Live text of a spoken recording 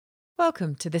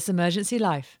Welcome to This Emergency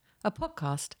Life, a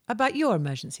podcast about your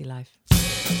emergency life.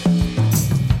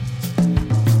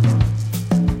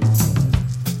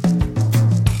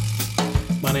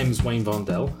 My name is Wayne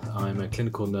Vondell. I'm a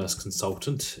clinical nurse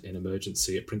consultant in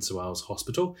emergency at Prince of Wales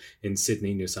Hospital in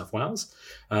Sydney, New South Wales.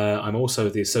 I'm also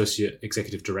the Associate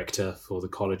Executive Director for the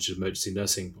College of Emergency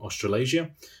Nursing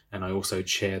Australasia, and I also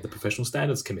chair the Professional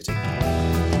Standards Committee.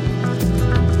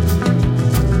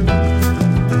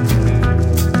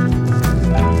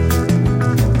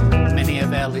 Many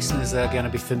of our listeners are going to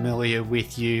be familiar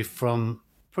with you from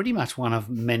pretty much one of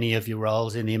many of your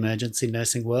roles in the emergency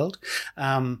nursing world.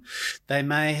 They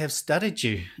may have studied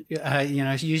you,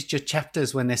 used your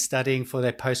chapters when they're studying for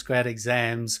their postgrad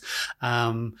exams.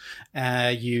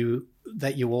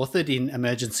 That you authored in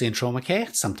emergency and trauma care.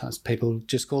 Sometimes people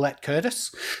just call that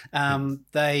Curtis.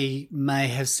 They may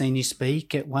have seen you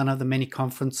speak at one of the many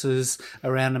conferences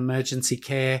around emergency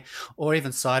care, or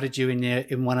even cited you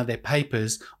in one of their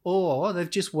papers, or they've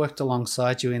just worked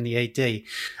alongside you in the ED.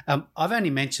 I've only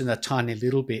mentioned a tiny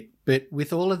little bit, but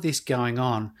with all of this going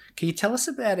on, can you tell us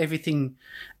about everything,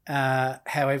 how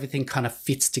everything kind of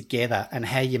fits together and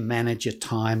how you manage your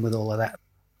time with all of that?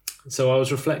 So I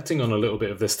was reflecting on a little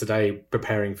bit of this today,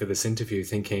 preparing for this interview,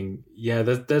 thinking,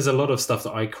 there's a lot of stuff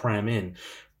that I cram in.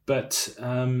 But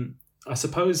I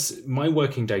suppose my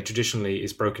working day traditionally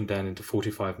is broken down into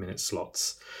 45-minute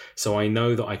slots. So I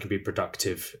know that I can be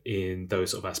productive in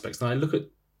those sort of aspects. And I look at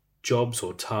jobs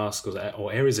or tasks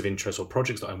or areas of interest or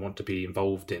projects that I want to be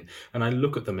involved in, and I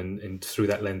look at them in through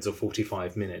that lens of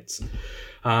 45 minutes.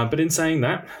 But in saying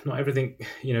that, not everything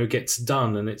gets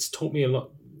done, and it's taught me a lot.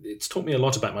 It's taught me a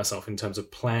lot about myself in terms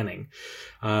of planning.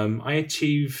 I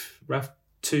achieve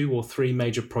 2 or 3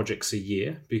 major projects a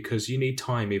year because you need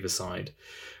time either side.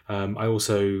 I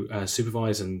also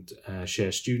supervise and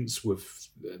share students with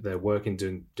their work in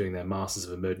doing their Masters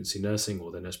of Emergency Nursing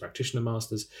or their Nurse Practitioner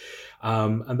Masters.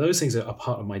 And those things are a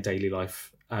part of my daily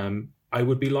life. I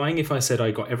would be lying if I said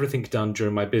I got everything done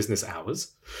during my business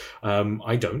hours.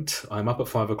 I don't. I'm up at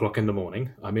 5 o'clock in the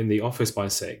morning. I'm in the office by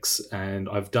 6, and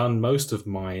I've done most of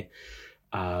my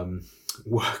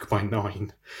work by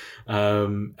 9.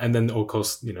 And then, of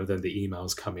course, then the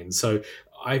emails come in. So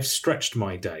I've stretched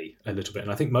my day a little bit,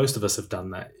 and I think most of us have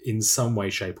done that in some way,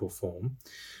 shape, or form.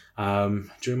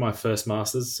 During my first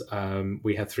Masters,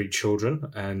 we had 3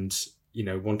 children, and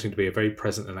wanting to be a very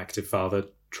present and active father,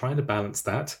 trying to balance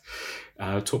that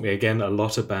taught me again a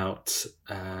lot about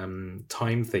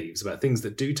time thieves, about things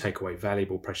that do take away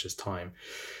valuable, precious time.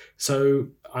 So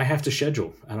I have to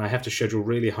schedule, and I have to schedule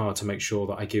really hard to make sure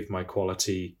that I give my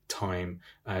quality time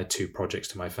to projects,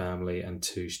 to my family, and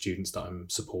to students that I'm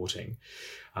supporting.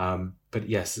 But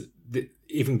yes,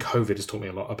 even COVID has taught me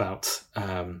a lot about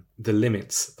the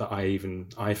limits that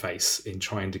I face in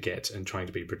trying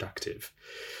to be productive.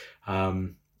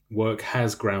 Work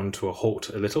has ground to a halt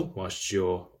a little whilst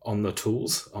you're on the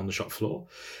tools, on the shop floor.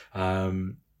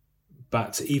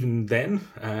 But even then,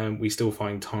 we still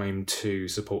find time to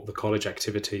support the college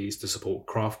activities, to support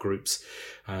craft groups,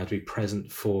 to be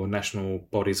present for national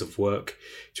bodies of work,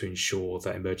 to ensure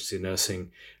that emergency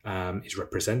nursing is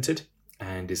represented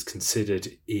and is considered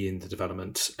in the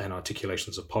development and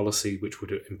articulations of policy, which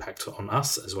would impact on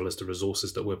us as well as the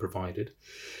resources that we're provided.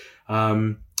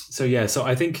 So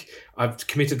I think I've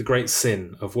committed the great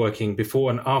sin of working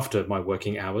before and after my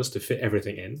working hours to fit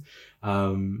everything in.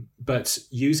 But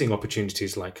using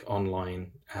opportunities like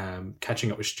online, catching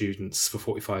up with students for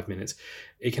 45 minutes,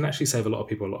 it can actually save a lot of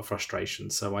people a lot of frustration.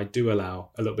 So I do allow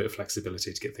a little bit of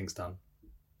flexibility to get things done.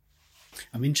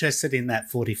 I'm interested in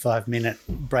that 45-minute,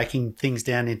 breaking things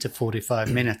down into 45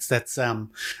 minutes. That's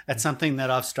something that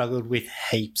I've struggled with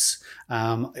heaps.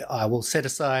 I will set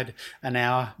aside an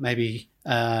hour maybe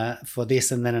for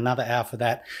this and then another hour for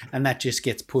that, and that just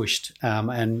gets pushed.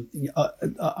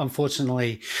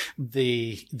 Unfortunately,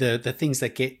 the things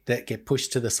that get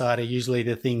pushed to the side are usually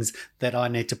the things that I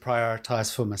need to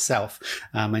prioritise for myself,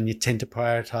 and you tend to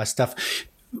prioritise stuff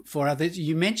for others.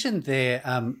 You mentioned there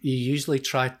you usually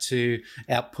try to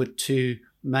output 2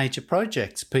 major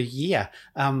projects per year.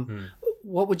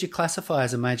 What would you classify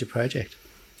as a major project?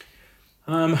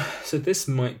 So this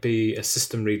might be a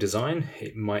system redesign.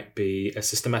 It might be a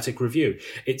systematic review.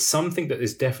 It's something that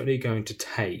is definitely going to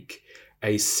take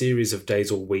a series of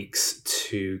days or weeks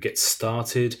to get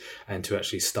started and to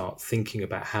actually start thinking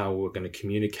about how we're going to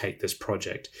communicate this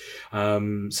project.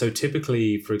 So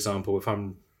typically, for example, if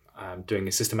I'm doing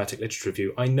a systematic literature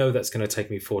review, I know that's going to take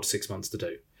me 4 to 6 months to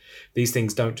do. These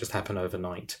things don't just happen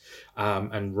overnight.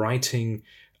 And writing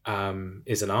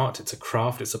is an art, it's a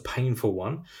craft, it's a painful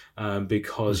one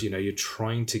because, you're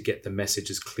trying to get the message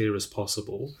as clear as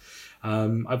possible.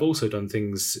 I've also done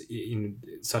things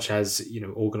such as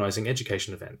organising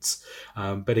education events,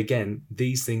 but again,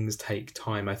 these things take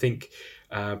time. I think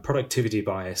productivity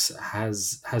bias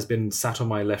has been sat on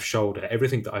my left shoulder.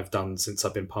 Everything that I've done since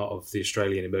I've been part of the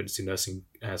Australian emergency nursing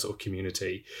sort of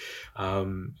community,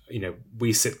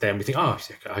 we sit there and we think, oh,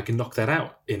 I can knock that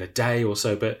out in a day or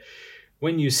so. But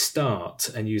when you start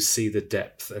and you see the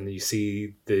depth and you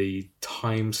see the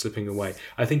time slipping away,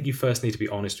 I think you first need to be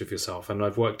honest with yourself. And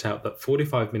I've worked out that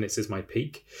 45 minutes is my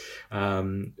peak,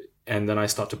 and then I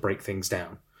start to break things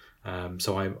down.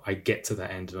 So I get to that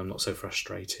end and I'm not so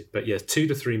frustrated. But yeah, 2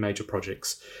 to 3 major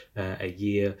projects a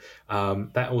year.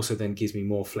 That also then gives me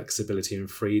more flexibility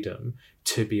and freedom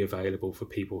to be available for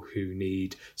people who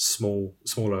need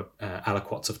smaller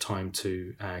aliquots of time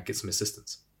to get some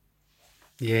assistance.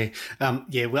 Yeah.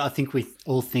 Well, I think we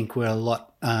all think we're a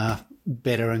lot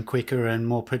better and quicker and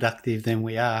more productive than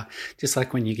we are. Just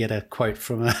like when you get a quote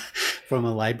from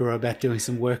a labourer about doing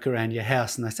some work around your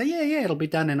house and they say, yeah, it'll be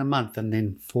done in a month. And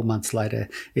then 4 months later,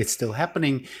 it's still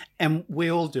happening. And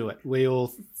we all do it. We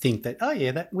all think that, I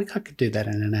could do that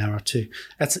in an hour or two.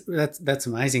 That's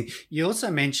amazing. You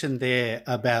also mentioned there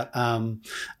about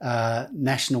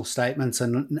national statements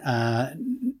and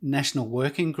national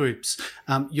working groups.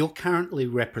 You're currently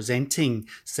representing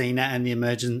CENA and the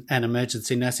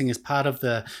emergency nursing as part of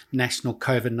the National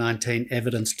COVID-19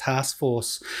 Evidence Task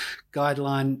Force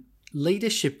Guideline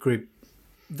Leadership Group.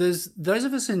 Those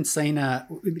of us in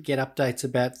CENA get updates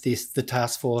about the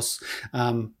task force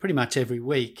pretty much every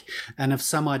week and have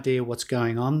some idea what's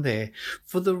going on there.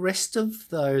 For the rest of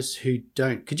those who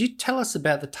don't, could you tell us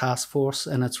about the task force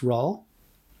and its role?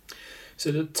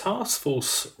 So the task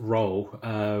force role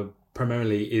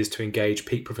primarily is to engage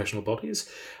peak professional bodies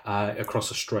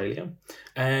across Australia,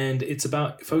 and it's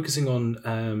about focusing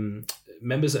on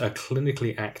members that are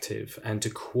clinically active and to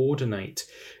coordinate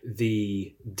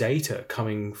the data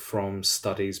coming from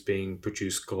studies being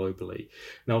produced globally.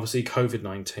 Now, obviously,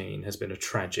 COVID-19 has been a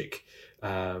tragic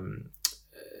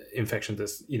infection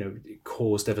that's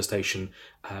caused devastation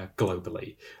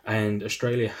globally, and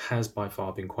Australia has by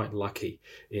far been quite lucky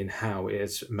in how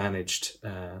it's managed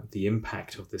the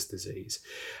impact of this disease.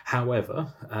 However,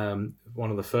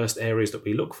 one of the first areas that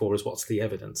we look for is what's the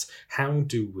evidence. How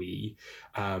do we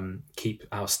keep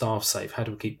our staff safe? How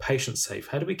do we keep patients safe?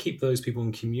 How do we keep those people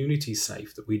in communities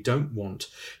safe that we don't want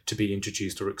to be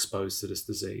introduced or exposed to this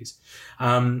disease?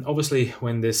 Obviously,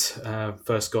 when this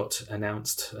first got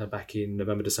announced back in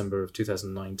November, December of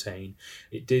 2019,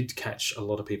 it did catch a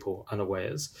lot of people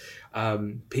unawares.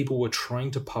 People were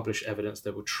trying to publish evidence,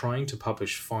 they were trying to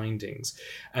publish findings,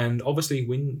 and obviously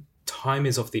when time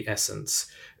is of the essence,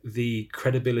 the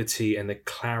credibility and the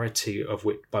clarity of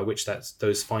by which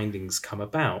those findings come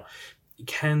about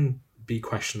can be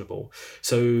questionable.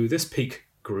 So this peak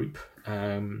group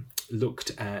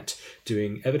looked at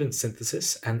doing evidence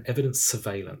synthesis and evidence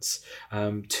surveillance.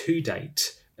 To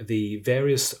date, the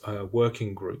various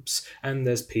working groups, and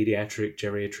there's pediatric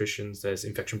geriatricians, there's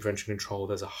infection prevention control,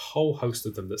 there's a whole host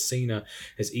of them that CENA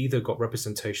has either got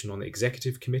representation on the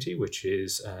executive committee, which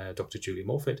is Dr. Julie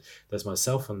Morfitt, there's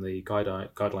myself on the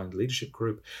guideline leadership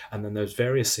group, and then there's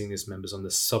various senior members on the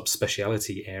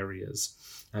subspeciality areas.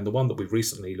 And the one that we've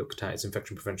recently looked at is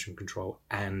infection prevention control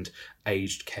and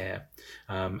aged care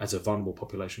as a vulnerable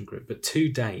population group. But to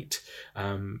date,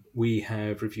 we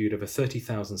have reviewed over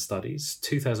 30,000 studies,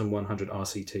 2,100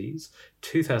 RCTs,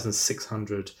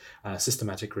 2,600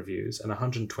 systematic reviews, and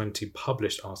 120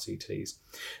 published RCTs.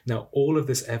 Now, all of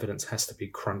this evidence has to be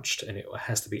crunched and it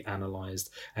has to be analysed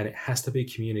and it has to be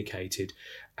communicated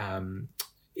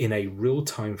in a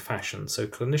real-time fashion. So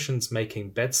clinicians making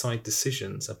bedside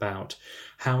decisions about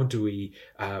how do we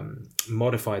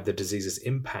modify the disease's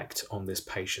impact on this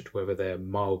patient, whether they're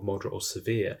mild, moderate, or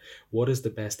severe. What is the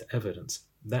best evidence?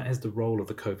 That is the role of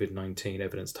the COVID-19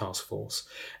 Evidence Task Force,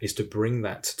 is to bring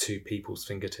that to people's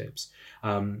fingertips.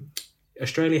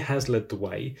 Australia has led the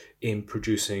way in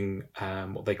producing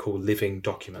what they call living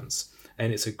documents.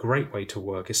 And it's a great way to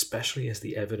work, especially as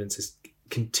the evidence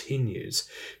continues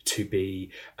to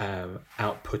be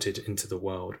outputted into the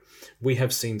world. We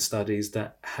have seen studies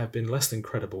that have been less than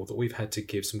credible that we've had to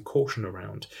give some caution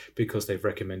around because they've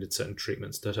recommended certain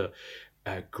treatments that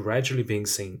are gradually being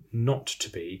seen not to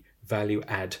be value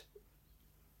add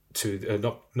to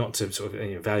not to sort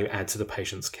of value add to the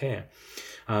patient's care.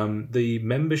 The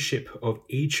membership of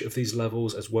each of these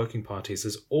levels as working parties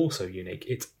is also unique.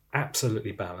 It's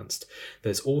absolutely balanced.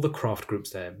 There's all the craft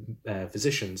groups there,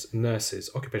 physicians, nurses,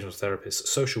 occupational therapists,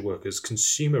 social workers,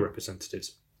 consumer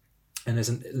representatives. And there's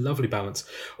a lovely balance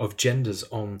of genders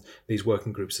on these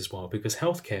working groups as well, because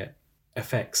healthcare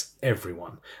affects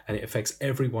everyone, and it affects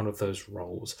every one of those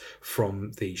roles,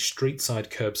 from the street side,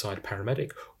 curbside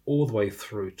paramedic all the way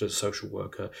through to the social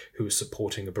worker who is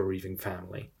supporting a bereaving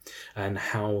family, and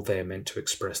how they're meant to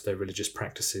express their religious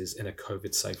practices in a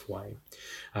COVID-safe way.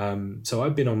 So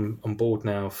I've been on board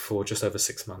now for just over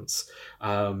 6 months,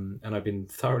 and I've been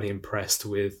thoroughly impressed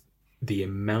with the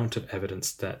amount of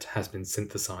evidence that has been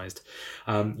synthesized.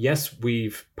 Yes,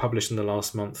 we've published in the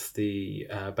last month the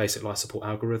basic life support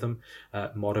algorithm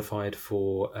modified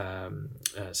for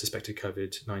suspected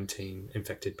COVID-19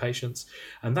 infected patients,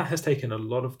 and that has taken a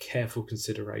lot of careful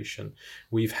consideration.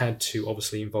 We've had to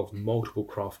obviously involve multiple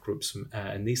craft groups, from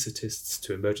anaesthetists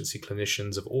to emergency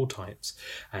clinicians of all types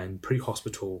and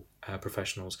pre-hospital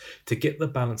professionals, to get the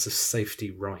balance of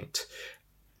safety right.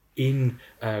 In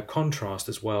contrast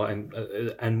as well,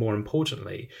 and more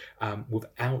importantly,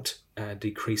 without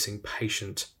decreasing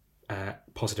patient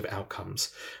positive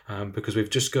outcomes, because we've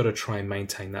just got to try and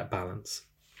maintain that balance.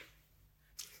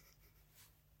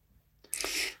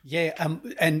 Yeah,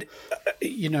 and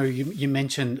you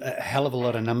mentioned a hell of a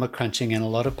lot of number crunching and a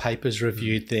lot of papers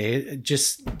reviewed there.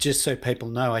 Just so people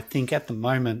know, I think at the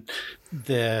moment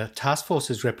the task force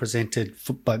is represented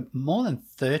by more than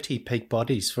 30 peak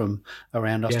bodies from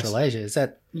around Australasia. Yes. Is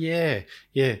that?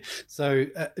 Yeah. So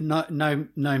no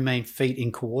mean feat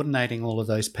in coordinating all of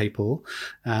those people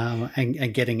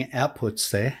and getting outputs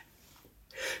there.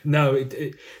 No,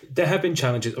 there have been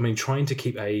challenges. I mean, trying to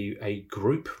keep a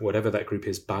group, whatever that group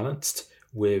is, balanced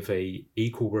with a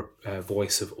equal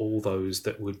voice of all those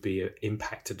that would be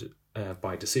impacted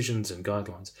by decisions and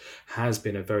guidelines has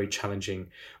been a very challenging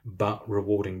but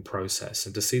rewarding process.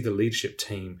 And to see the leadership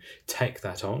team take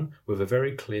that on with a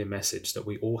very clear message that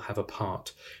we all have a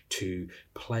part to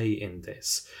play in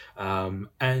this.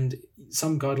 And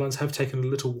some guidelines have taken a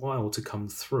little while to come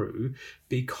through,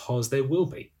 because there will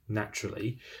be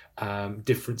naturally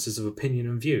differences of opinion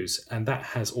and views, and that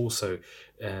has also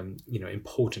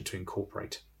important to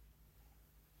incorporate.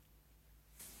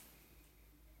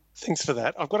 Thanks for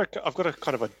that. I've got a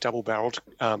kind of a double-barreled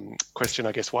question,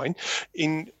 I guess, Wayne.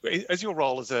 As your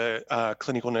role as a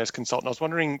clinical nurse consultant, I was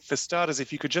wondering, for starters,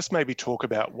 if you could just maybe talk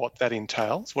about what that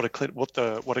entails, what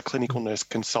a clinical nurse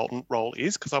consultant role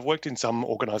is, because I've worked in some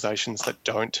organisations that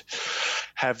don't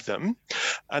have them,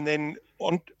 and then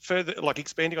on further,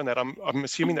 expanding on that, I'm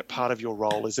assuming that part of your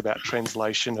role is about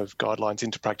translation of guidelines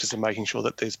into practice and making sure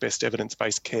that there's best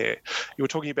evidence-based care. You were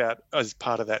talking about, as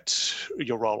part of that,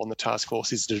 your role on the task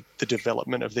force is the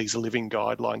development of these living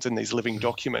guidelines and these living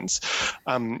documents.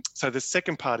 So the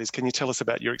second part is, can you tell us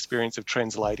about your experience of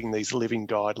translating these living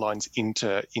guidelines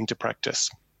into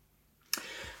practice?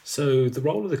 So the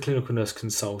role of the clinical nurse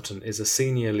consultant is a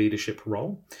senior leadership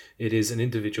role. It is an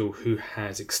individual who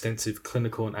has extensive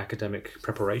clinical and academic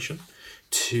preparation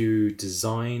to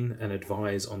design and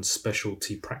advise on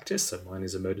specialty practice, so mine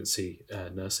is emergency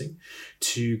nursing,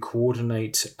 to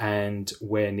coordinate and,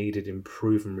 where needed,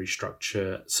 improve and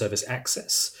restructure service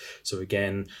access. So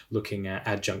again, looking at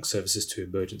adjunct services to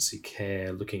emergency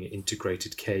care, looking at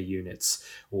integrated care units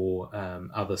or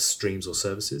other streams or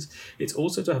services. It's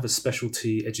also to have a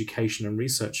specialty education and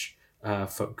research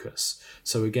focus.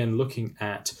 So again, looking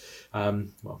at,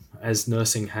 as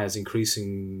nursing has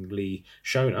increasingly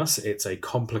shown us, it's a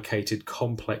complicated,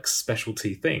 complex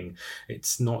specialty thing.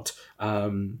 It's not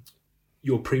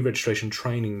your pre-registration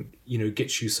training,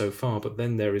 gets you so far, but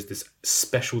then there is this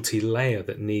specialty layer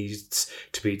that needs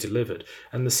to be delivered.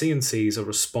 And the CNCs are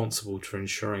responsible for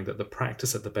ensuring that the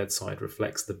practice at the bedside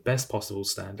reflects the best possible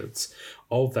standards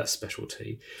of that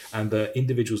specialty, and the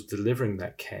individuals delivering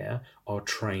that care are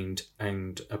trained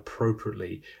and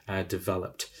appropriately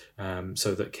developed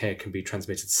so that care can be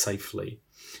transmitted safely.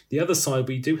 The other side,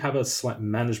 we do have a slight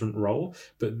management role,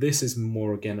 but this is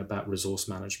more, again, about resource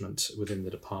management within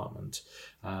the department.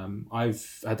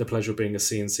 I've had the pleasure of being a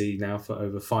CNC now for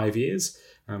over 5 years.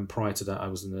 Prior to that, I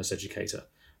was a nurse educator.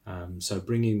 So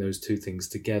bringing those two things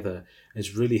together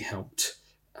has really helped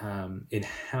in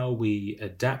how we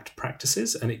adapt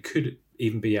practices, and it could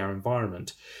even be our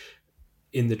environment,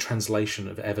 in the translation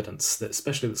of evidence, that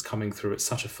especially that's coming through at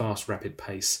such a fast, rapid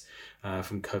pace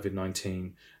from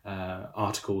COVID-19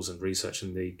 articles and research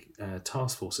in the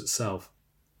task force itself.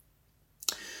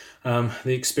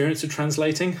 The experience of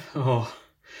translating,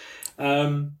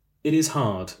 it is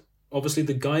hard. Obviously,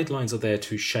 the guidelines are there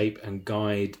to shape and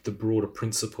guide the broader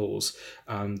principles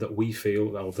that we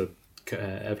feel, or the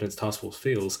Evidence Task Force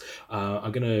feels,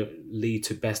 are going to lead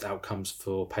to best outcomes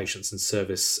for patients and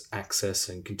service access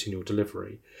and continual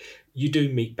delivery. You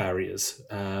do meet barriers.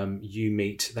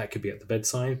 That could be at the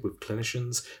bedside with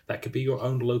clinicians, that could be your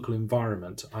own local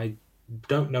environment. I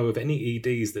don't know of any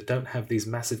EDs that don't have these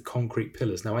massive concrete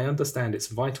pillars. Now, I understand it's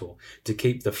vital to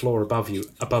keep the floor above you,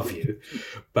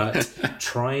 but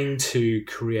trying to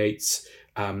create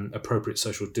appropriate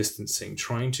social distancing,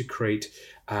 trying to create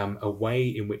a way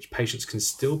in which patients can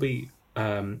still be,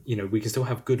 we can still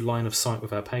have good line of sight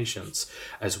with our patients,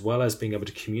 as well as being able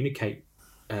to communicate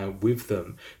with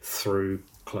them through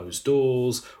closed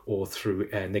doors or through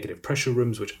negative pressure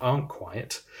rooms, which aren't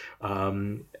quiet.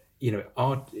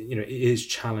 It is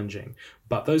challenging,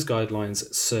 but those guidelines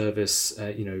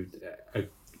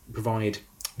provide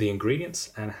the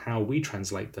ingredients, and how we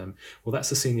translate them, well, that's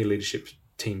the senior leadership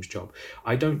team's job.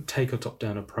 I don't take a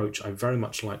top-down approach. I very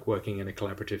much like working in a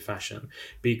collaborative fashion,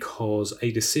 because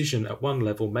a decision at one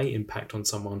level may impact on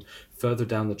someone further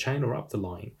down the chain or up the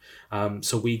line.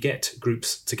 So we get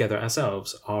groups together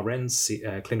ourselves,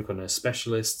 RNs, clinical nurse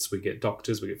specialists, we get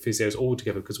doctors, we get physios all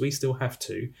together, because we still have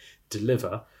to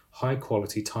deliver high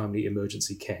quality, timely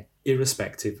emergency care,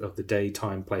 irrespective of the day,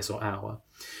 time, place or hour.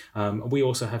 We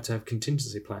also have to have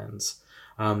contingency plans.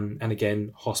 And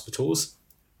again, hospitals,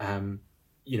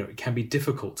 it can be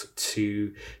difficult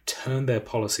to turn their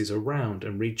policies around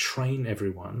and retrain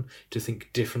everyone to think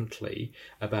differently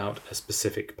about a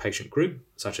specific patient group,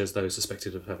 such as those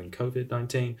suspected of having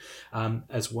COVID-19,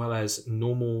 as well as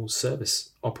normal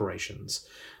service operations.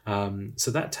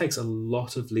 So that takes a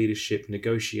lot of leadership,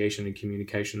 negotiation and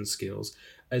communication skills,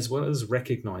 as well as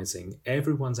recognizing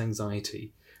everyone's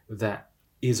anxiety that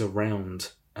is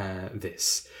around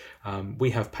this. We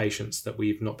have patients that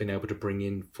we've not been able to bring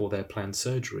in for their planned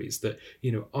surgeries that,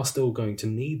 are still going to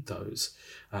need those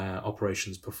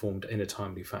operations performed in a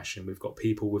timely fashion. We've got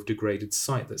people with degraded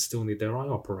sight that still need their eye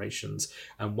operations.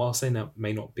 And whilst they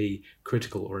may not be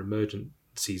critical or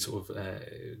emergency sort of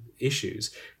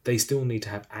issues, they still need to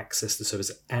have access to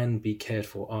service and be cared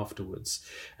for afterwards.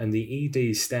 And the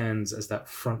ED stands as that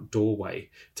front doorway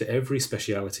to every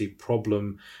speciality,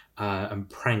 problem and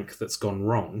prank that's gone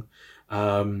wrong.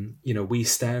 We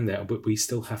stand there, but we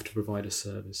still have to provide a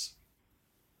service.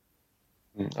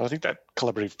 I think that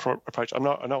collaborative approach, I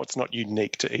know it's not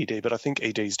unique to ED, but I think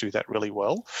EDs do that really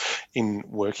well in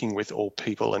working with all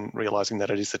people and realising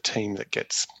that it is a team that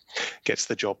gets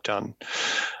the job done.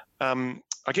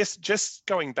 I guess just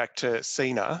going back to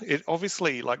CINA, it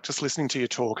obviously, like just listening to your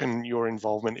talk and your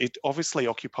involvement, it obviously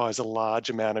occupies a large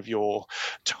amount of your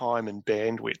time and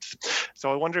bandwidth.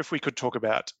 So I wonder if we could talk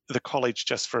about the college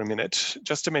just for a minute,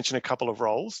 just to mention a couple of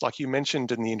roles. Like you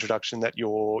mentioned in the introduction that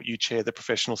you chair the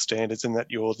professional standards and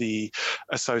that you're the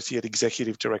Associate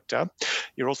Executive Director.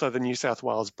 You're also the New South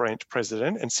Wales branch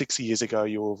president, and 6 years ago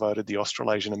you were voted the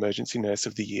Australasian Emergency Nurse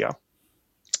of the Year.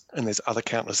 And there's other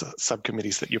countless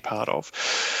subcommittees that you're part of.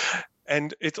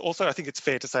 And it's also, I think it's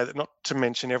fair to say that not to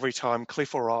mention every time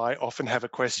Cliff or I often have a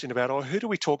question about, who do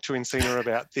we talk to in CINA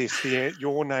about this?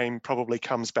 Your name probably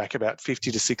comes back about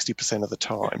 50 to 60% of the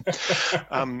time.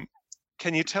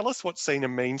 Can you tell us what CINA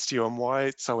means to you and why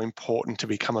it's so important to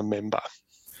become a member?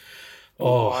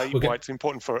 Why it's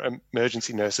important for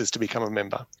emergency nurses to become a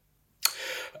member?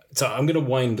 So I'm going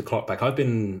to wind the clock back. I've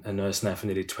been a nurse now for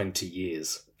nearly 20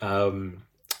 years.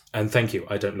 And thank you.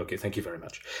 I don't look it. Thank you very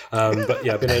much. But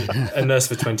yeah, I've been a nurse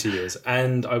for 20 years.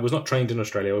 And I was not trained in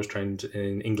Australia. I was trained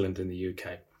in England and the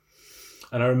UK.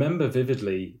 And I remember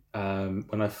vividly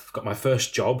when I got my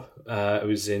first job, it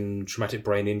was in traumatic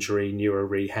brain injury, neuro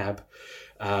rehab.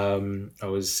 I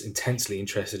was intensely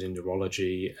interested in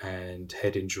neurology and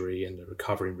head injury and the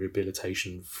recovery and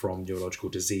rehabilitation from neurological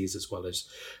disease, as well as,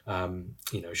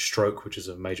 stroke, which is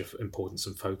of major importance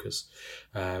and focus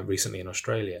recently in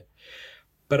Australia.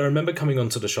 But I remember coming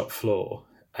onto the shop floor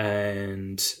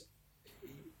and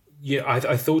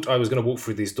I thought I was going to walk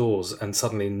through these doors and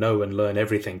suddenly know and learn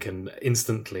everything and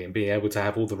instantly and being able to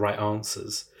have all the right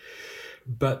answers.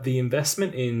 But the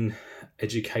investment in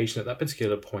education at that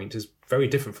particular point is very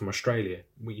different from Australia,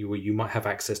 where you might have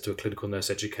access to a clinical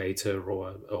nurse educator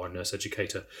or a nurse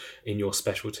educator in your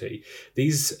specialty.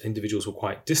 These individuals were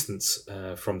quite distant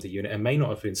from the unit and may not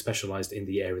have been specialised in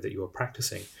the area that you were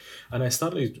practicing. And I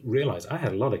started to realise I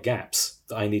had a lot of gaps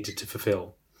that I needed to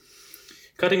fulfil.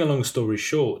 Cutting a long story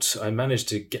short, I managed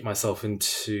to get myself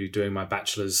into doing my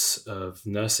Bachelor's of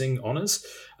Nursing honours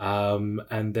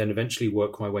and then eventually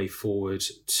work my way forward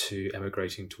to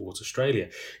emigrating towards Australia.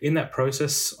 In that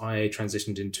process, I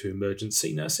transitioned into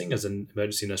emergency nursing as an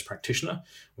emergency nurse practitioner,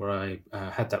 where I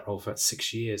had that role for about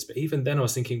 6 years. But even then I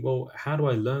was thinking, well, how do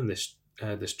I learn this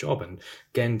job? And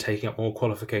again, taking up more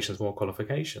qualifications.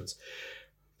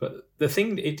 But the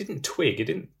thing, it didn't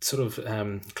sort of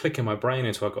click in my brain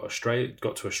until I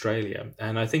got to Australia.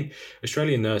 And I think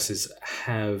Australian nurses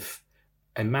have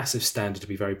a massive standard to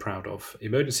be very proud of.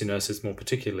 Emergency nurses, more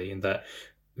particularly, in that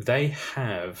they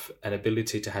have an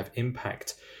ability to have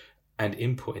impact and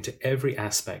input into every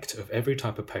aspect of every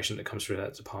type of patient that comes through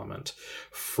that department,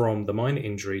 from the minor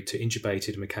injury to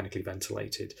intubated, mechanically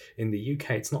ventilated. In the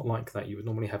UK, it's not like that. You would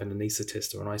normally have an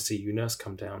anaesthetist or an ICU nurse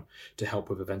come down to help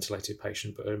with a ventilated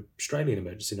patient, but Australian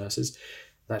emergency nurses,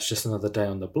 that's just another day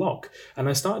on the block. And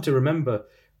I started to remember,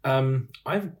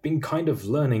 I've been kind of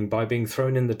learning by being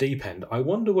thrown in the deep end. I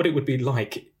wonder what it would be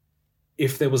like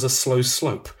if there was a slow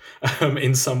slope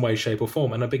in some way, shape or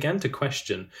form. And I began to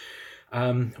question,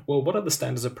 well, what are the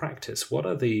standards of practice? What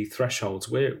are the thresholds?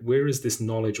 Where is this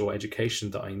knowledge or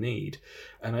education that I need?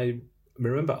 And I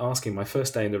remember asking my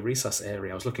first day in the resus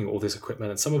area, I was looking at all this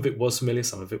equipment, and some of it was familiar,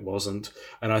 some of it wasn't.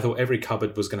 And I thought every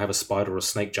cupboard was going to have a spider or a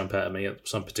snake jump out at me at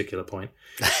some particular point.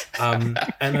 And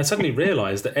I suddenly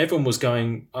realized that everyone was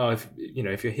going, oh,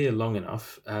 if you're here long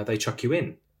enough, they chuck you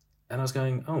in. And I was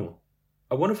going, oh,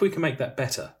 I wonder if we can make that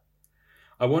better.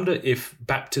 I wonder if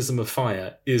baptism of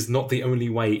fire is not the only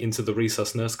way into the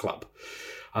Resus Nurse Club.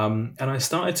 And I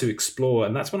started to explore,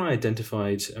 and that's when I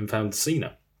identified and found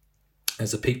CENA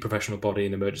as a peak professional body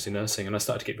in emergency nursing. And I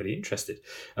started to get really interested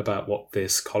about what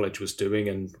this college was doing.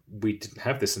 And we didn't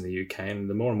have this in the UK. And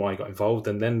the more and more I got involved,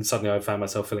 and then suddenly I found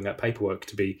myself filling out paperwork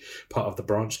to be part of the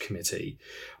branch committee.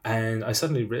 And I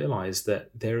suddenly realized that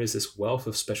there is this wealth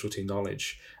of specialty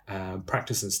knowledge,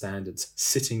 practice and standards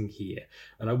sitting here.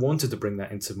 And I wanted to bring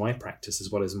that into my practice as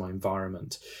well as my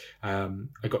environment.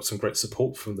 I got some great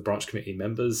support from the branch committee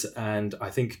members, and I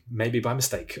think maybe by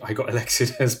mistake I got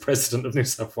elected as president of New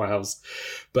South Wales.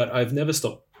 But I've never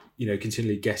stopped,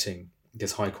 continually getting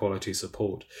this high quality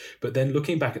support. But then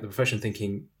looking back at the profession,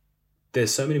 thinking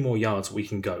there's so many more yards we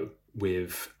can go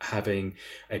with having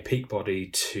a peak body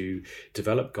to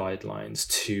develop guidelines,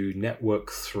 to network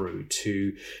through,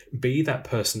 to be that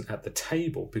person at the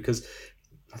table. Because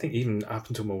I think even up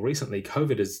until more recently,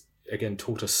 COVID has again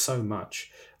taught us so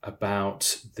much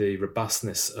about the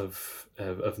robustness of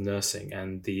nursing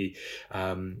and the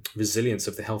resilience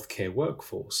of the healthcare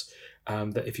workforce,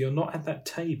 that if you're not at that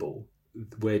table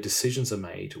where decisions are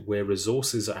made, where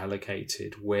resources are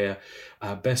allocated, where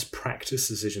best practice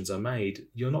decisions are made,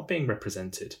 you're not being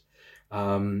represented.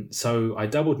 So I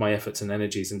doubled my efforts and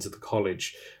energies into the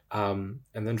college, and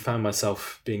then found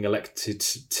myself being elected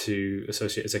to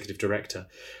Associate Executive Director.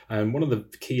 And one of the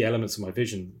key elements of my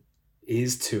vision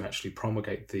is to actually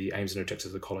promulgate the aims and objectives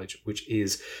of the college, which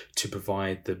is to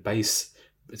provide the base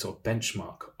sort of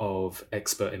benchmark of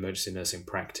expert emergency nursing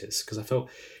practice. Because I felt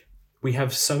we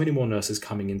have so many more nurses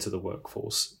coming into the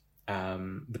workforce.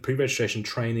 The pre-registration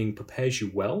training prepares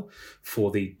you well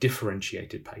for the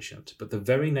differentiated patient, but the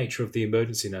very nature of the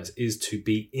emergency nurse is to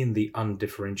be in the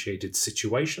undifferentiated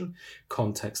situation,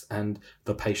 context, and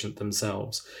the patient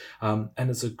themselves. And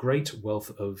there's a great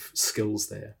wealth of skills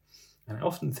there. And I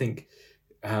often think,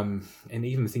 and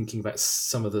even thinking about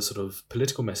some of the sort of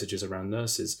political messages around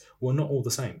nurses, we're not all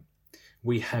the same.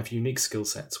 We have unique skill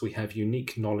sets, we have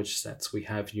unique knowledge sets, we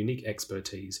have unique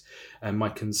expertise. And my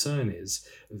concern is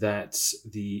that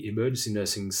the emergency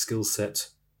nursing skill set,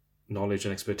 knowledge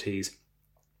and expertise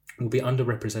will be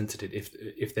underrepresented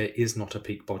if there is not a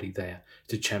peak body there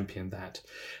to champion that.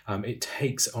 It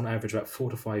takes on average about 4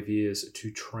 to 5 years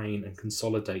to train and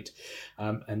consolidate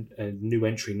a new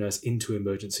entry nurse into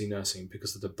emergency nursing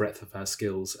because of the breadth of our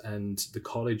skills. And the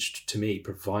college, to me,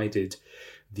 provided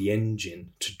the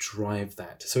engine to drive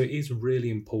that. So it is really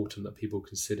important that people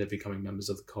consider becoming members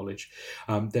of the college.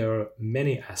 There are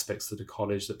many aspects to the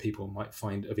college that people might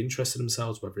find of interest to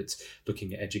themselves, whether it's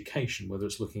looking at education, whether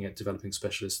it's looking at developing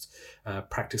specialist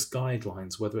practice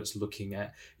guidelines, whether it's looking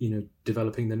at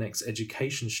developing the next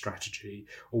education strategy,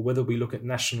 or whether we look at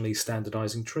nationally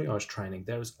standardizing triage training.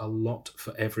 There is a lot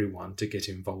for everyone to get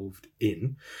involved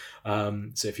in.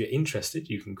 So if you're interested,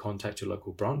 you can contact your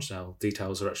local branch. Now,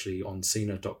 details are actually on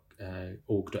cena.org.au.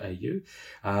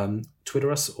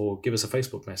 Twitter us or give us a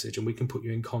Facebook message, and we can put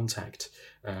you in contact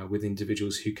with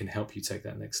individuals who can help you take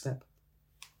that next step.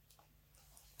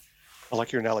 I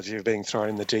like your analogy of being thrown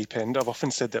in the deep end. I've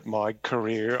often said that my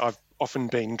career, I've often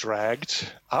been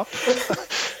dragged up.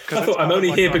 I thought I'm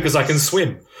only here because I can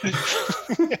swim.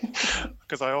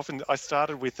 Because I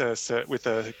started with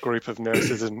a group of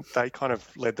nurses, and they kind of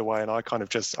led the way, and I kind of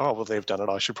just, they've done it,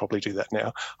 I should probably do that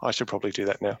now.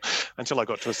 Until I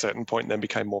got to a certain point and then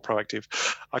became more proactive.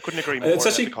 I couldn't agree more about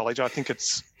the college. I think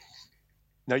it's...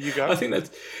 No, you go. I think that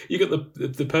you got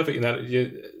the perfect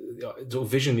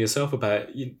vision yourself about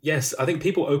it. Yes, I think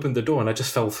people opened the door and I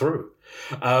just fell through.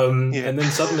 And then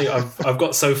suddenly I've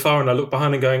got so far and I look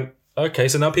behind and going, okay,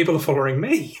 so now people are following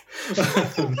me.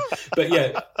 But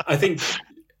yeah, I think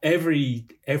every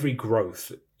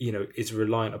growth, is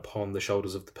reliant upon the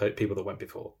shoulders of the people that went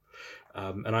before.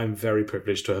 And I'm very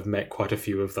privileged to have met quite a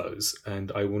few of those,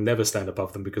 and I will never stand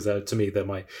above them because to me they're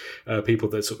my people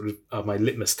that sort of are my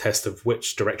litmus test of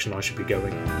which direction I should be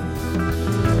going.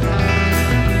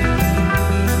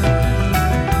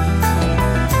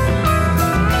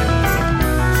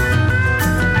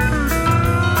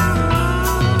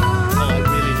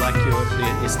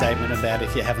 Statement about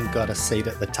if you haven't got a seat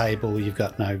at the table, you've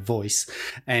got no voice.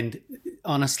 And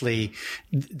honestly,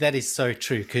 that is so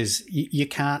true, because you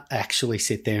can't actually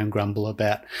sit there and grumble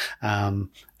about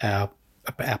our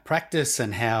practice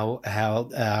and how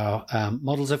our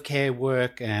models of care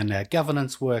work and our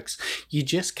governance works. You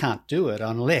just can't do it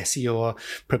unless you're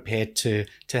prepared to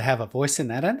have a voice in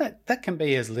that. And that can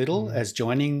be as little as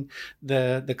joining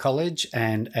the college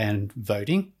and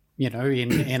voting. In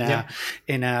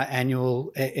our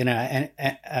annual in our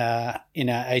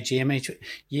AGM each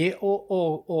year,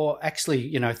 or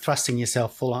actually thrusting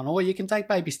yourself full on, or you can take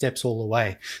baby steps all the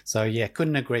way. So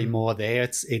couldn't agree more there.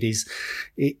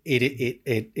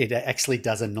 It actually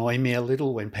does annoy me a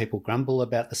little when people grumble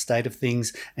about the state of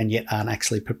things and yet aren't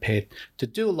actually prepared to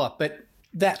do a lot. But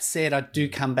that said, I do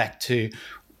come back to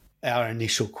our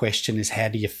initial question is, how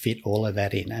do you fit all of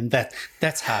that in? And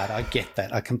that's hard. I get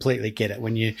that. I completely get it.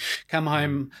 When you come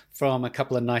home from a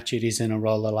couple of night duties in a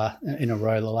row, the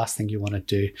last thing you want to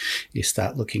do is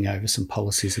start looking over some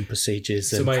policies and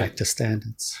procedures and practice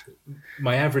standards.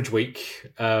 My average week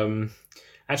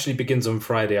actually begins on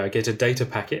Friday. I get a data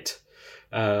packet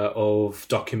of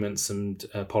documents and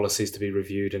policies to be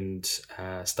reviewed and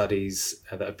studies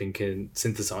that have been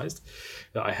synthesized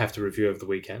that I have to review over the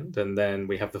weekend. And then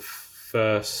we have the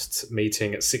first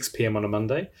meeting at 6 p.m. on a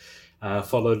Monday,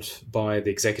 followed by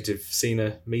the executive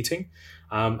SENA meeting.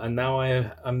 And now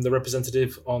I'm the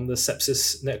representative on the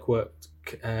Sepsis Network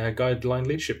Guideline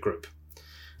Leadership Group.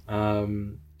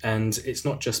 And it's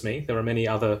not just me. There are many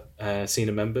other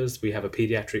SENA members. We have a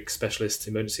paediatric specialist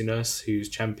emergency nurse who's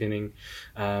championing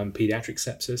paediatric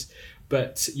sepsis.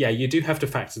 But you do have to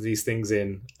factor these things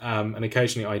in. And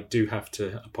occasionally I do have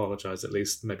to apologise at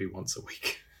least maybe once a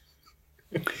week.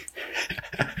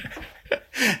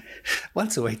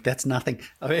 Once a week, that's nothing.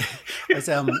 I mean,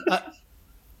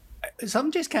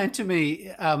 something just came to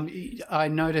me. I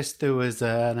noticed there was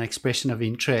an expression of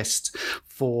interest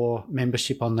for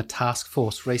membership on the task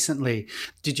force recently.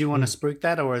 Did you want to spruik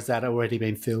that, or has that already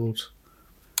been filled?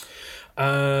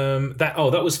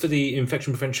 That was for the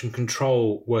Infection Prevention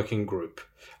Control Working Group.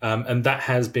 And that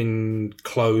has been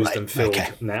closed and filled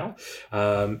now.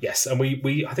 Yes, and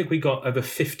I think we got over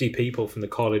 50 people from the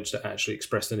college that actually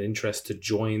expressed an interest to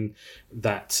join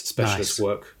that specialist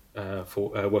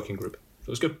working group. So it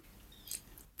was good.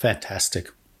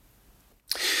 Fantastic.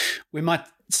 We might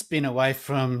spin away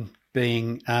from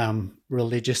being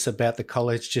religious about the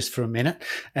college just for a minute.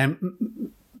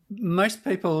 And most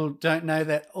people don't know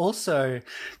that also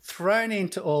thrown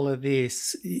into all of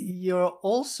this, you're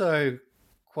also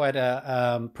quite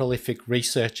a prolific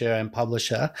researcher and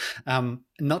publisher,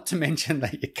 not to mention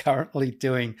that you're currently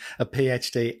doing a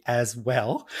PhD as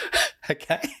well.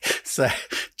 Okay, so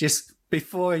just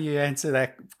before you answer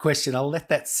that question, I'll let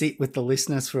that sit with the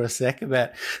listeners for a sec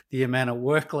about the amount of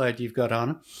workload you've got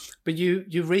on. But you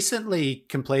recently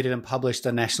completed and published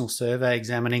a national survey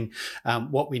examining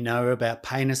what we know about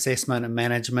pain assessment and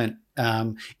management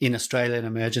in Australian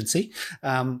emergency.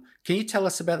 Can you tell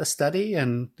us about the study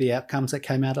and the outcomes that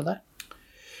came out of that?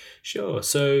 Sure.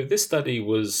 So this study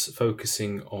was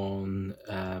focusing on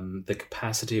the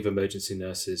capacity of emergency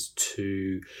nurses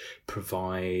to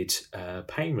provide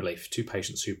pain relief to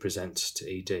patients who present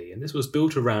to ED. And this was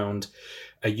built around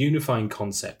a unifying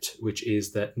concept, which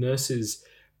is that nurses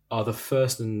are the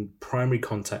first and primary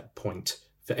contact point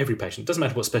for every patient. It doesn't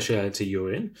matter what speciality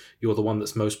you're in. You're the one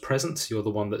that's most present. You're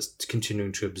the one that's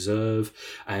continuing to observe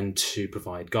and to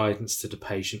provide guidance to the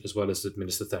patient as well as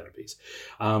administer therapies.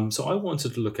 So I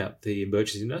wanted to look at the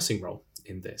emergency nursing role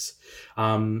in this.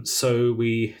 So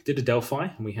we did a Delphi,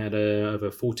 and we had over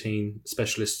 14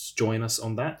 specialists join us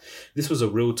on that. This was a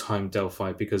real-time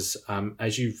Delphi because,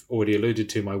 as you've already alluded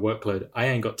to, my workload, I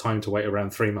ain't got time to wait around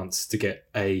 3 months to get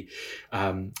a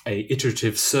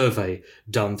iterative survey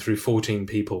done through 14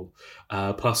 people,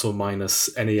 plus or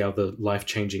minus any other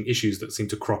life-changing issues that seem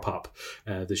to crop up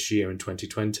this year in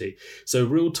 2020. So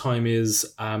real-time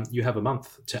is you have a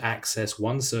month to access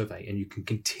one survey, and you can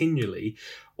continually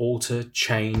alter,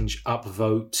 change,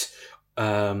 upvote,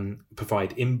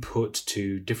 provide input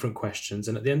to different questions.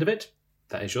 And at the end of it,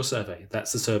 that is your survey.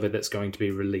 That's the survey that's going to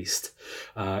be released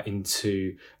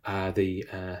into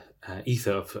the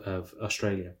ether of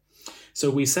Australia. So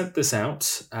we sent this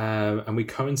out and we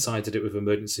coincided it with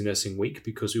Emergency Nursing Week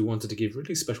because we wanted to give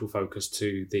really special focus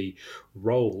to the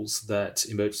roles that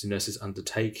emergency nurses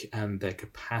undertake and their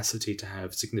capacity to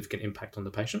have significant impact on the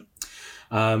patient.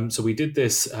 So we did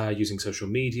this using social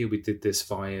media. We did this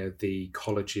via the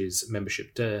college's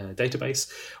membership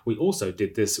database. We also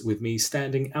did this with me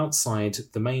standing outside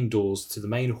the main doors to the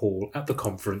main hall at the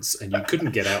conference, and you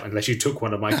couldn't get out unless you took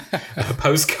one of my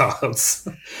postcards.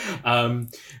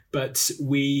 But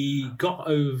we got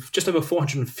just over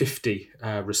 450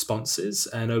 responses,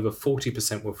 and over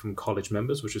 40% were from college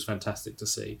members, which was fantastic to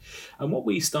see. And what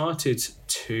we started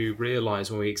to realise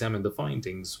when we examined the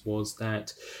findings was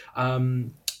that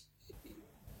 1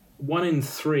 in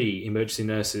 3 emergency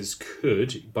nurses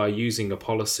could, by using a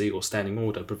policy or standing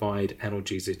order, provide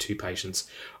analgesia to patients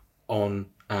on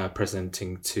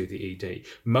presenting to the ED.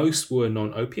 Most were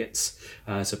non-opiates,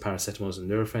 so paracetamols and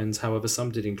Nurofens. However, some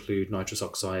did include nitrous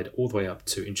oxide all the way up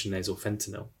to intranasal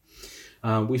fentanyl.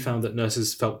 We found that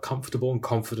nurses felt comfortable and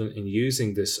confident in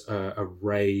using this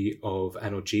array of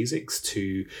analgesics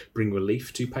to bring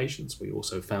relief to patients. We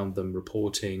also found them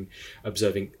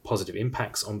observing positive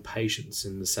impacts on patients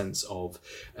in the sense of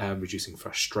reducing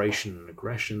frustration and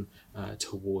aggression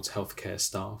towards healthcare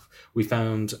staff. We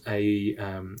found a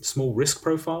small risk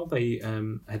profile. They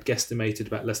had guesstimated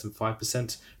about less than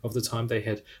 5% of the time they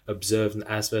had observed an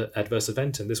adverse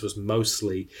event, and this was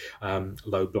mostly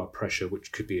low blood pressure,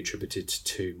 which could be attributed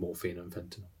to morphine and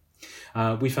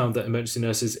fentanyl. We found that emergency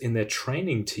nurses, in their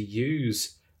training to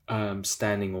use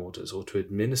standing orders or to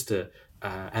administer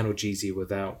analgesia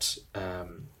without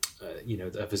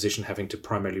a physician having to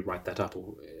primarily write that up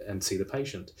and see the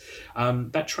patient,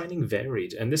 that training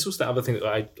varied. And this was the other thing that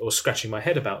I was scratching my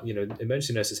head about.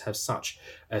 Emergency nurses have such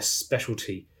a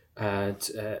specialty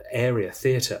area,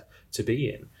 theatre to be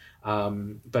in.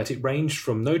 But it ranged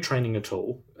from no training at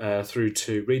all through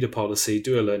to read a policy,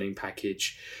 do a learning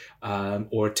package,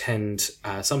 or attend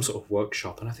some sort of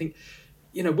workshop. And I think,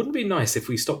 wouldn't it be nice if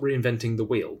we stopped reinventing the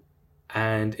wheel?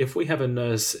 And if we have a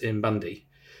nurse in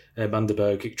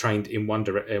Bundaberg trained in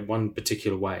one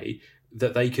particular way,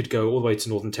 that they could go all the way to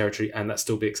Northern Territory and that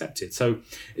still be accepted. So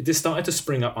this started to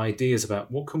spring up ideas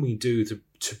about what can we do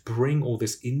to bring all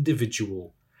this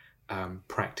individual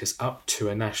practice up to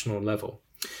a national level.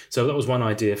 So that was one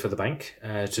idea for the bank,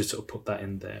 to sort of put that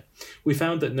in there. We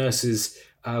found that nurses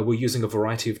were using a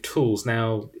variety of tools.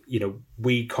 Now,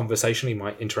 we conversationally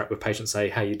might interact with patients, say,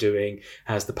 how are you doing?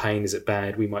 How's the pain? Is it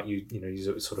bad? We might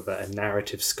use sort of a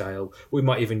narrative scale. We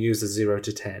might even use a 0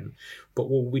 to 10. But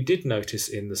what we did notice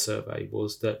in the survey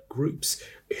was that groups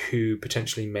who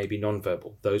potentially may be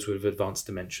nonverbal, those with advanced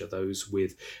dementia, those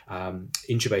with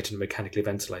intubated and mechanically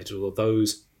ventilated, or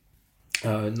those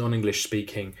non-English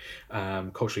speaking,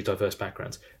 culturally diverse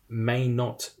backgrounds, may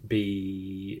not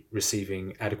be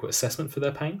receiving adequate assessment for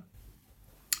their pain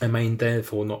and may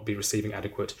therefore not be receiving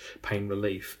adequate pain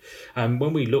relief.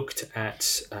 When we looked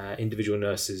at individual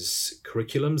nurses'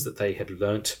 curriculums that they had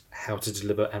learnt how to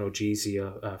deliver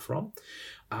analgesia from,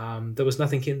 there was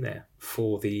nothing in there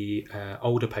for the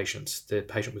older patients, the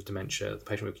patient with dementia, the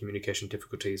patient with communication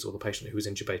difficulties, or the patient who was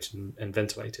intubated and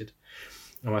ventilated.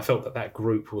 And I felt that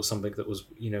group was something that was,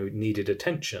 needed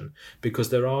attention,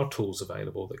 because there are tools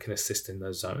available that can assist in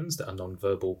those zones that are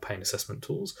non-verbal pain assessment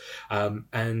tools.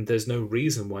 And there's no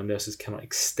reason why nurses cannot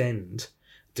extend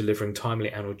delivering timely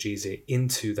analgesia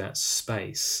into that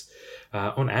space.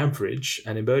 On average,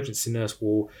 an emergency nurse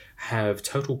will have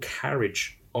total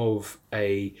carriage of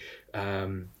a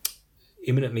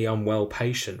imminently unwell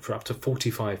patient for up to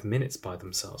 45 minutes by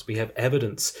themselves. We have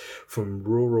evidence from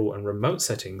rural and remote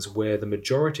settings where the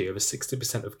majority, over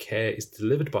 60% of care, is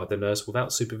delivered by the nurse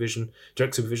without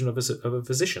direct supervision of a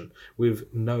physician,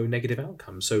 with no negative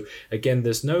outcomes. So again,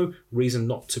 there's no reason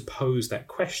not to pose that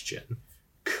question.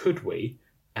 Could we?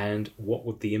 And what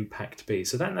would the impact be?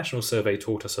 So that national survey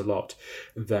taught us a lot,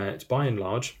 that by and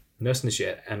large,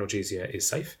 nurse-initiated analgesia is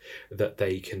safe, that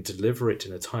they can deliver it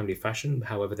in a timely fashion.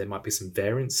 However, there might be some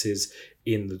variances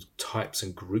in the types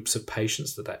and groups of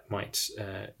patients that might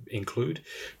include.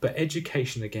 But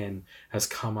education, again, has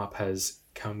come up as,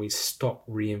 can we stop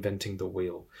reinventing the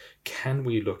wheel? Can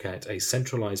we look at a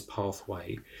centralized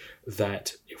pathway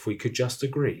that, if we could just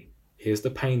agree, here's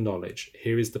the pain knowledge,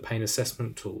 here is the pain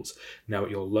assessment tools. Now, at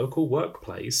your local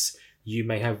workplace, you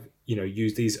may have,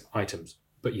 used these items,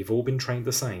 but you've all been trained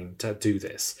the same to do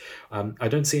this. I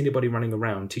don't see anybody running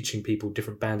around teaching people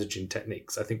different bandaging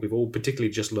techniques. I think we've all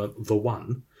particularly just learnt the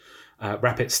one,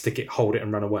 wrap it, stick it, hold it,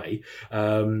 and run away.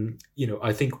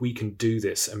 I think we can do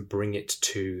this and bring it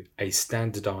to a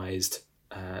standardized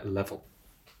level.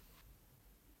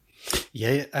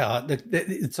 Yeah,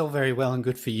 it's all very well and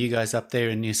good for you guys up there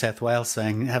in New South Wales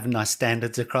saying having nice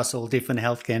standards across all different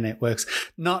healthcare networks.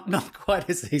 Not quite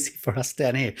as easy for us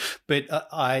down here, but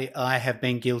I have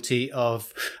been guilty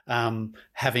of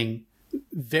having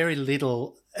very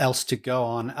little else to go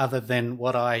on other than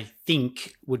what I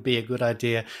think would be a good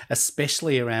idea,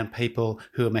 especially around people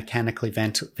who are mechanically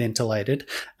ventilated.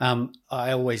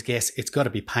 I always guess it's got to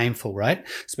be painful, right?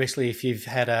 Especially if you've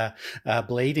had a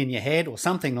bleed in your head or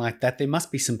something like that. There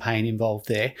must be some pain involved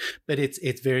there, but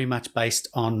it's very much based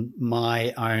on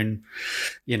my own,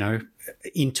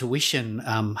 intuition.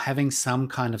 Having some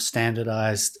kind of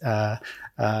standardized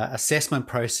assessment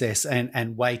process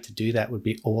and way to do that would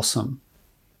be awesome.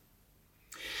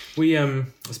 We,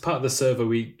 as part of the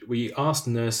survey, we asked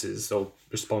nurses or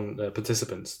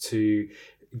participants to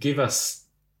give us,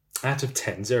 out of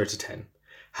 10, 0 to 10,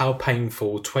 how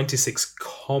painful 26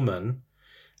 common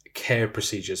care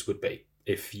procedures would be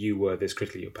if you were this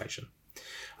critically ill patient.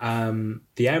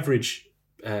 The average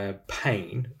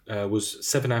pain was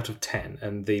 7 out of 10,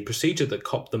 and the procedure that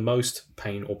copped the most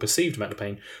pain or perceived amount of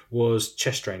pain was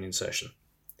chest drain insertion.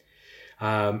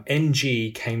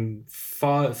 NG came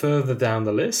further down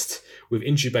the list, with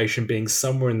intubation being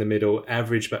somewhere in the middle,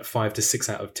 average about 5 to 6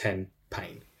 out of 10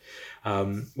 pain.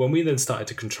 When we then started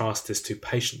to contrast this to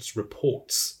patients'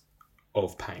 reports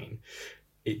of pain,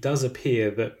 it does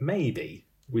appear that maybe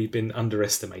we've been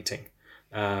underestimating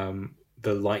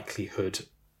the likelihood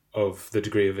of the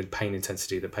degree of pain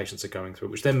intensity that patients are going through,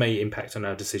 which then may impact on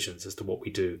our decisions as to what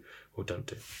we do or don't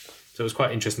do. So it was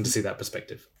quite interesting to see that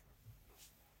perspective.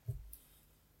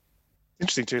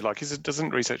 Interesting too,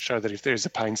 doesn't research show that if there's a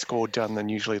pain score done, then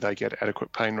usually they get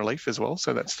adequate pain relief as well?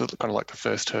 So that's kind of like the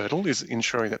first hurdle, is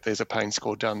ensuring that there's a pain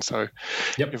score done. So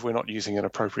if we're not using an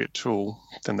appropriate tool,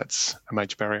 then that's a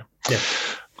major barrier. Yeah.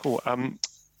 Cool.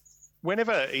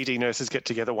 Whenever ED nurses get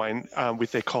together, Wayne,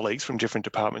 with their colleagues from different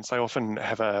departments, they often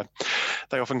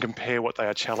compare what they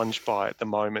are challenged by at the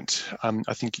moment.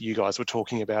 I think you guys were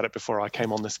talking about it before I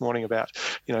came on this morning about,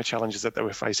 challenges that they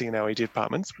were facing in our ED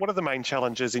departments. What are the main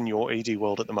challenges in your ED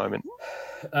world at the moment?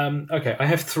 Okay, I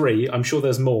have 3. I'm sure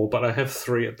there's more, but I have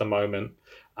 3 at the moment.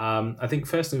 I think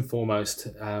first and foremost,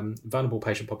 vulnerable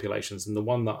patient populations, and the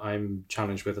one that I'm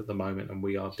challenged with at the moment and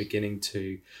we are beginning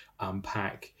to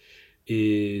unpack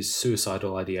is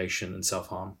suicidal ideation and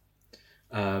self-harm,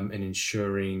 and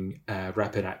ensuring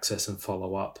rapid access and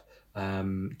follow-up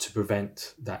to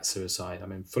prevent that suicide.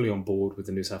 I'm fully on board with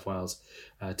the New South Wales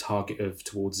target of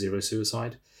towards 0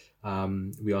 suicide.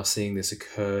 We are seeing this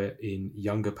occur in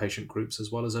younger patient groups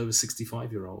as well as over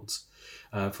 65-year-olds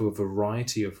for a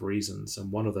variety of reasons,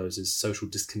 and one of those is social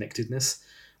disconnectedness,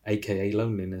 aka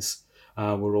loneliness.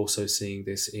 We're also seeing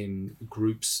this in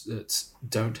groups that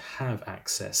don't have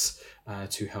access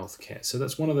to healthcare. So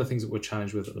that's one of the things that we're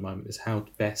challenged with at the moment, is how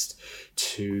best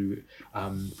to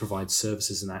provide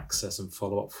services and access and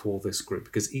follow up for this group,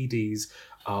 because EDs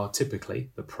are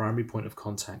typically the primary point of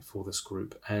contact for this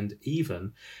group, and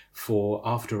even for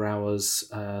after hours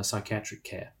psychiatric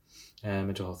care.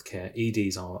 Mental health care,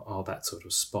 EDs are that sort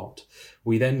of spot.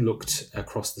 We then looked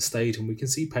across the state and we can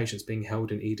see patients being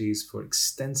held in EDs for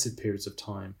extensive periods of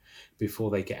time before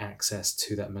they get access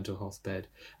to that mental health bed.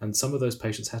 And some of those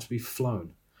patients have to be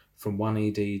flown from one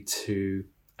ED to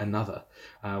another,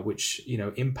 which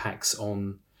impacts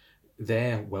on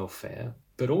their welfare.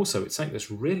 But also it's something that's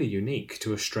really unique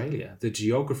to Australia, the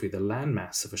geography, the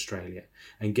landmass of Australia,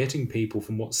 and getting people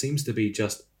from what seems to be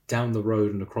just down the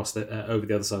road and across over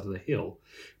the other side of the hill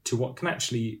to what can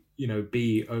actually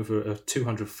be over a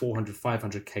 200, 400,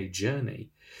 500k journey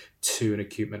to an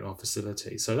acute mental health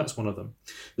facility. So that's one of them.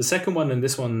 The second one, and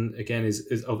this one again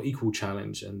is of equal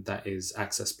challenge, and that is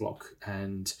access block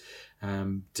and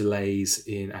delays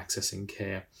in accessing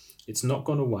care. It's not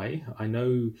gone away. I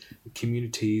know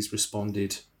communities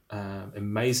responded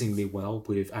amazingly well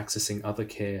with accessing other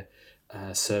care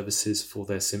services for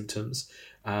their symptoms.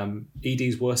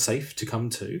 EDs were safe to come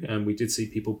to, and we did see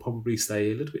people probably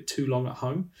stay a little bit too long at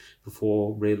home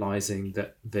before realising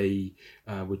that they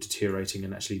were deteriorating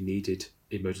and actually needed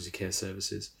emergency care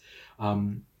services.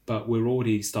 But we're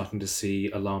already starting to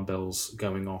see alarm bells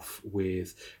going off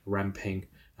with ramping,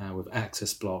 with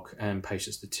access block and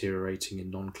patients deteriorating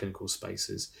in non-clinical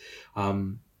spaces.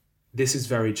 This is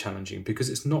very challenging because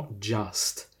it's not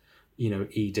just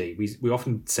ED. We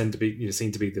often tend to be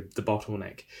seen to be the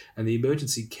bottleneck, and the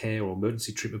emergency care or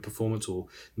emergency treatment performance or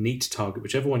NEAT target,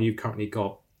 whichever one you've currently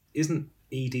got, isn't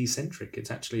ED centric.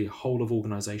 It's actually whole of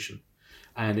organisation,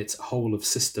 and it's whole of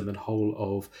system and whole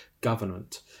of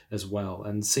government as well.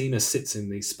 And CENA sits in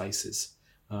these spaces.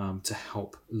 to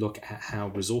help look at how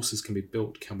resources can be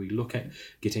built. Can we look at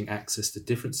getting access to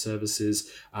different services,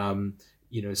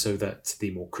 so that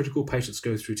the more critical patients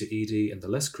go through to ED and the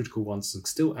less critical ones can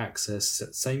still access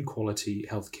that same quality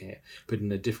healthcare, but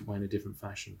in a different way, in a different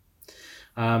fashion.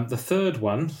 The third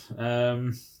one,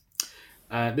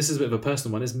 this is a bit of a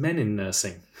personal one, is men in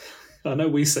nursing. I know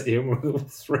we sit here with all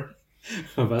three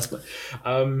of us, but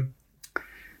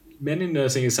men in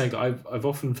nursing is something that I've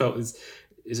often felt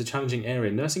is a challenging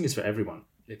area. Nursing is for everyone.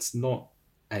 It's not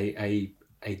a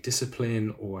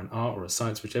discipline or an art or a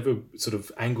science, whichever sort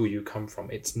of angle you come from.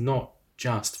 It's not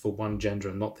just for one gender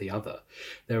and not the other.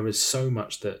 There is so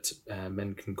much that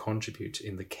men can contribute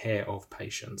in the care of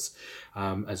patients,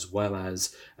 as well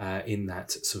as in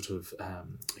that sort of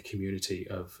community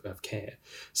of care.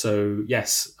 So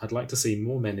yes, I'd like to see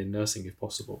more men in nursing if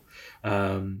possible,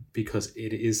 because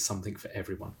it is something for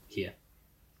everyone here.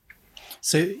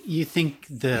 So you think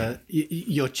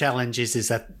your challenge is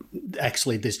that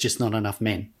actually there's just not enough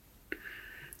men?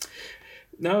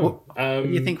 No. What do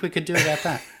you think we could do about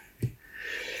that?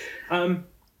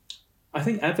 I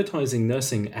think advertising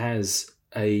nursing as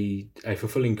a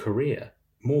fulfilling career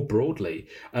more broadly,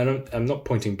 and I'm not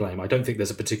pointing blame. I don't think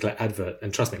there's a particular advert,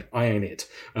 and trust me, I ain't it.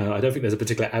 I don't think there's a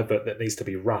particular advert that needs to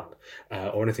be run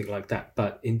or anything like that.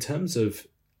 But in terms of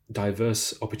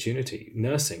diverse opportunity,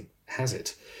 nursing has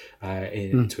it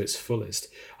to its fullest.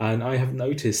 And I have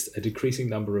noticed a decreasing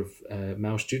number of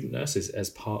male student nurses as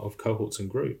part of cohorts and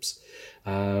groups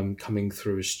coming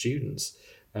through as students.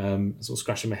 Sort of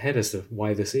scratching my head as to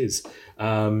why this is.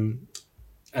 And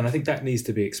I think that needs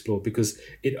to be explored because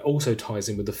it also ties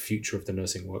in with the future of the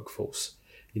nursing workforce.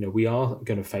 We are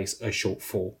going to face a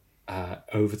shortfall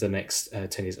over the next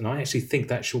 10 years. And I actually think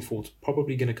that shortfall is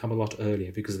probably going to come a lot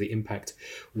earlier because of the impact.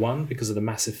 One, because of the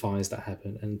massive fires that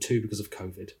happen, and two, because of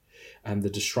COVID and the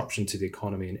disruption to the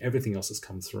economy and everything else that's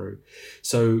come through.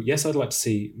 So yes, I'd like to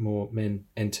see more men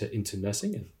enter into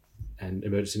nursing and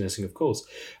emergency nursing, of course.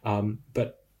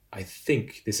 But I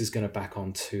think this is going to back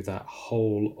onto that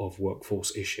whole of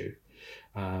workforce issue,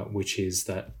 which is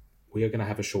that we are going to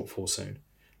have a shortfall soon.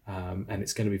 And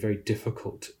it's going to be very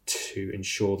difficult to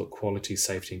ensure that quality,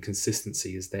 safety and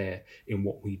consistency is there in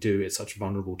what we do at such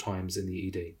vulnerable times in the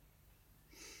ED.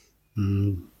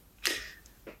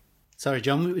 Sorry,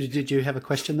 John, did you have a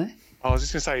question there? I was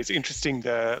just going to say, it's interesting.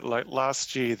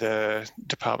 Last year, the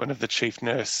Department of the Chief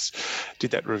Nurse did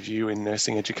that review in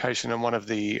nursing education, and one of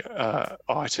the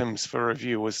items for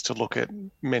review was to look at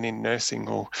men in nursing,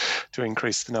 or to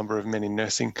increase the number of men in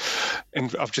nursing.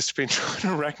 And I've just been trying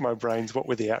to rack my brains. What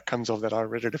were the outcomes of that? I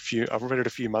read it a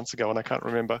few months ago, and I can't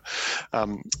remember.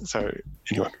 So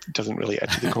anyway, it doesn't really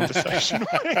add to the conversation.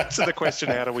 Answer the question: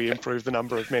 how do we improve the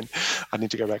number of men? I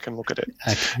need to go back and look at it.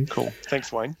 Okay. Cool.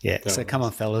 Thanks, Wayne. Yeah. So come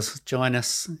on, fellas. Join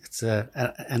us. It's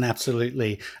an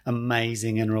absolutely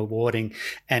amazing and rewarding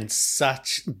and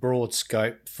such broad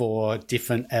scope for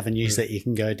different avenues that you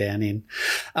can go down in.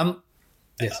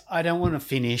 Yes. We don't want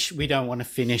to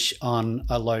finish on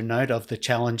a low note of the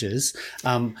challenges.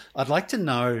 I'd like to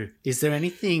know, is there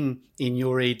anything in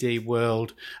your ED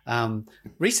world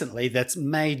recently that's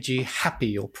made you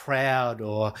happy or proud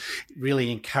or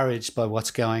really encouraged by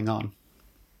what's going on?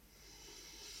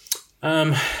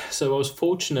 So I was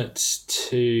fortunate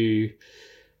to,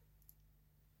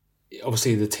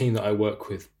 obviously the team that I work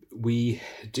with, we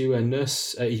do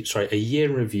a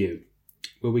year review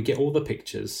where we get all the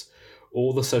pictures,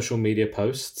 all the social media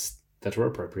posts that are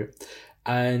appropriate,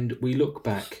 and we look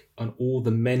back on all the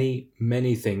many,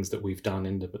 many things that we've done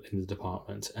in the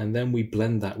department, and then we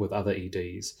blend that with other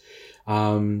EDs,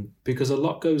 because a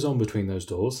lot goes on between those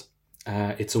doors.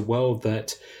 It's a world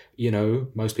that,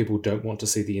 most people don't want to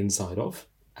see the inside of.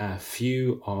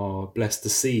 Few are blessed to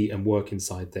see and work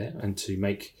inside there and to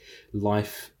make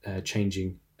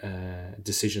life-changing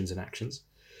decisions and actions.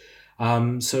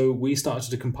 So we started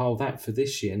to compile that for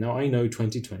this year. Now, I know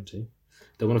 2020,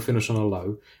 don't want to finish on a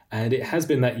low, and it has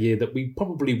been that year that we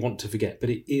probably want to forget,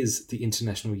 but it is the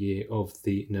International Year of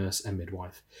the Nurse and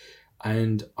Midwife.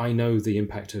 And I know the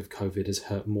impact of COVID has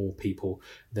hurt more people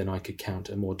than I could count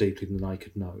and more deeply than I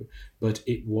could know. But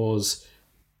it was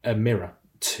a mirror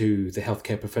to the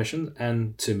healthcare profession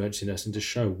and to emergency nursing to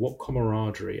show what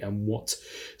camaraderie and what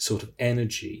sort of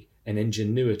energy and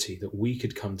ingenuity that we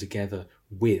could come together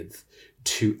with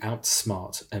to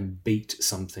outsmart and beat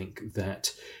something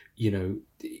that,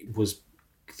 was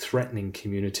threatening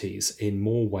communities in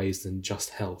more ways than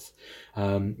just health,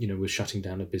 with shutting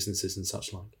down of businesses and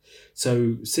such like.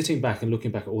 So sitting back and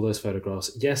looking back at all those photographs,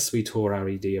 yes, we tore our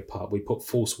ED apart. We put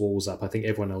false walls up. I think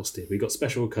everyone else did. We got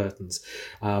special curtains.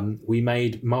 We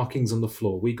made markings on the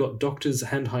floor. We got doctors'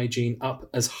 hand hygiene up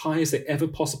as high as it ever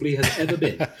possibly has ever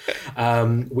been.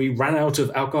 We ran out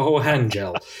of alcohol hand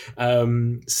gel.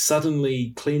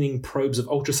 Suddenly cleaning probes of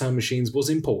ultrasound machines was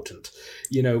important.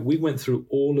 We went through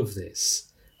all of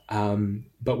this,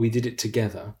 but we did it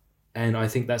together. And I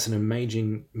think that's an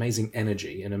amazing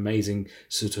energy, an amazing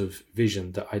sort of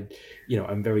vision that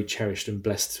I'm very cherished and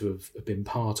blessed to have been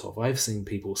part of. I've seen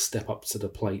people step up to the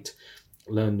plate,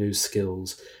 learn new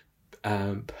skills,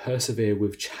 persevere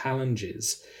with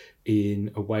challenges in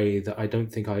a way that I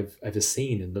don't think I've ever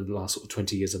seen in the last sort of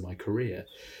 20 years of my career.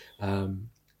 And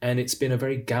it's been a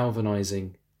very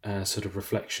galvanizing sort of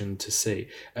reflection to see,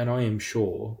 and I am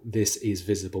sure this is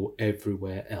visible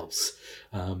everywhere else.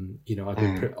 I've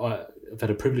had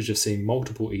a privilege of seeing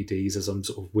multiple EDs as I'm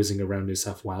sort of whizzing around New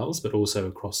South Wales, but also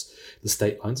across the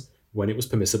state lines when it was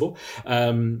permissible.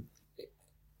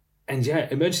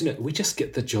 Emergency, we just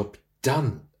get the job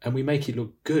done and we make it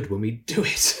look good when we do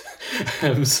it.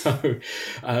 It's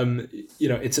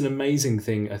an amazing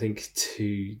thing, I think,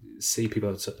 to see people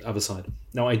on the other side.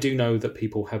 Now, I do know that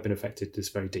people have been affected this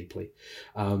very deeply.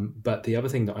 But the other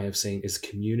thing that I have seen is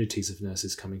communities of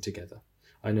nurses coming together.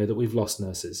 I know that we've lost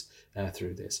nurses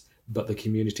through this, but the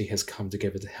community has come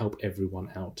together to help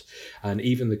everyone out. And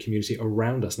even the community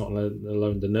around us, not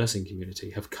alone the nursing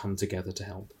community, have come together to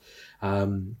help.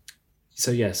 So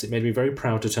yes, it made me very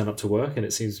proud to turn up to work, and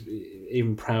it seems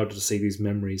even prouder to see these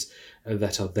memories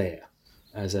that are there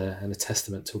as a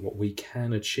testament to what we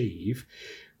can achieve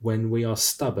when we are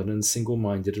stubborn and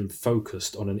single-minded and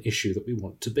focused on an issue that we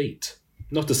want to beat.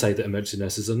 Not to say that emergency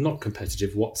nurses are not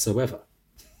competitive whatsoever.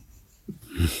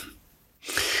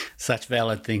 Such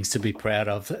valid things to be proud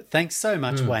of. Thanks so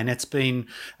much, Wayne. It's been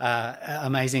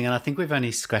amazing, and I think we've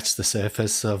only scratched the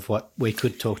surface of what we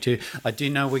could talk to. I do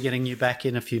know we're getting you back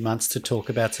in a few months to talk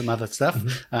about some other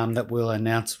stuff that we'll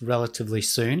announce relatively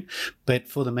soon. But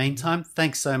for the meantime,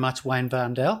 thanks so much, Wayne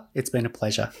Varndell. It's been a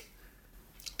pleasure.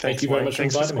 Thank you very much.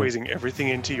 Thanks for squeezing everything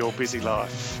into your busy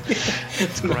life.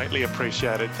 It's greatly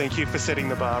appreciated. Thank you for setting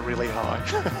the bar really high.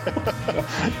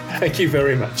 Thank you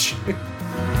very much.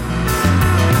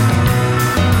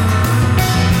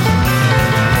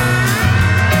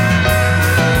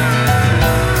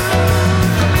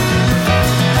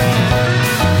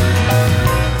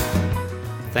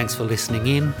 Thanks for listening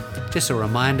in. Just a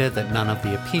reminder that none of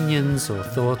the opinions or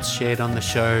thoughts shared on the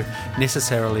show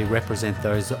necessarily represent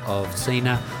those of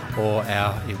CINA or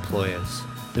our employers.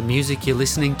 The music you're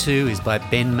listening to is by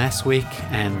Ben Maswick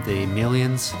and the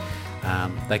Millions.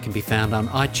 They can be found on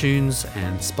iTunes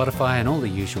and Spotify and all the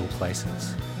usual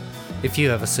places. If you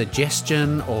have a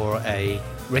suggestion or a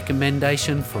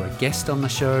recommendation for a guest on the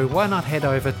show, why not head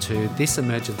over to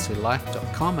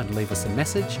thisemergencylife.com and leave us a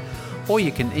message, or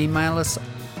you can email us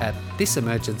at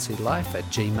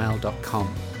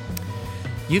thisemergencylife@gmail.com.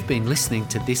 You've been listening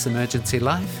to This Emergency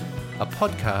Life, a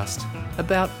podcast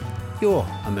about your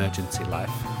emergency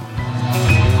life.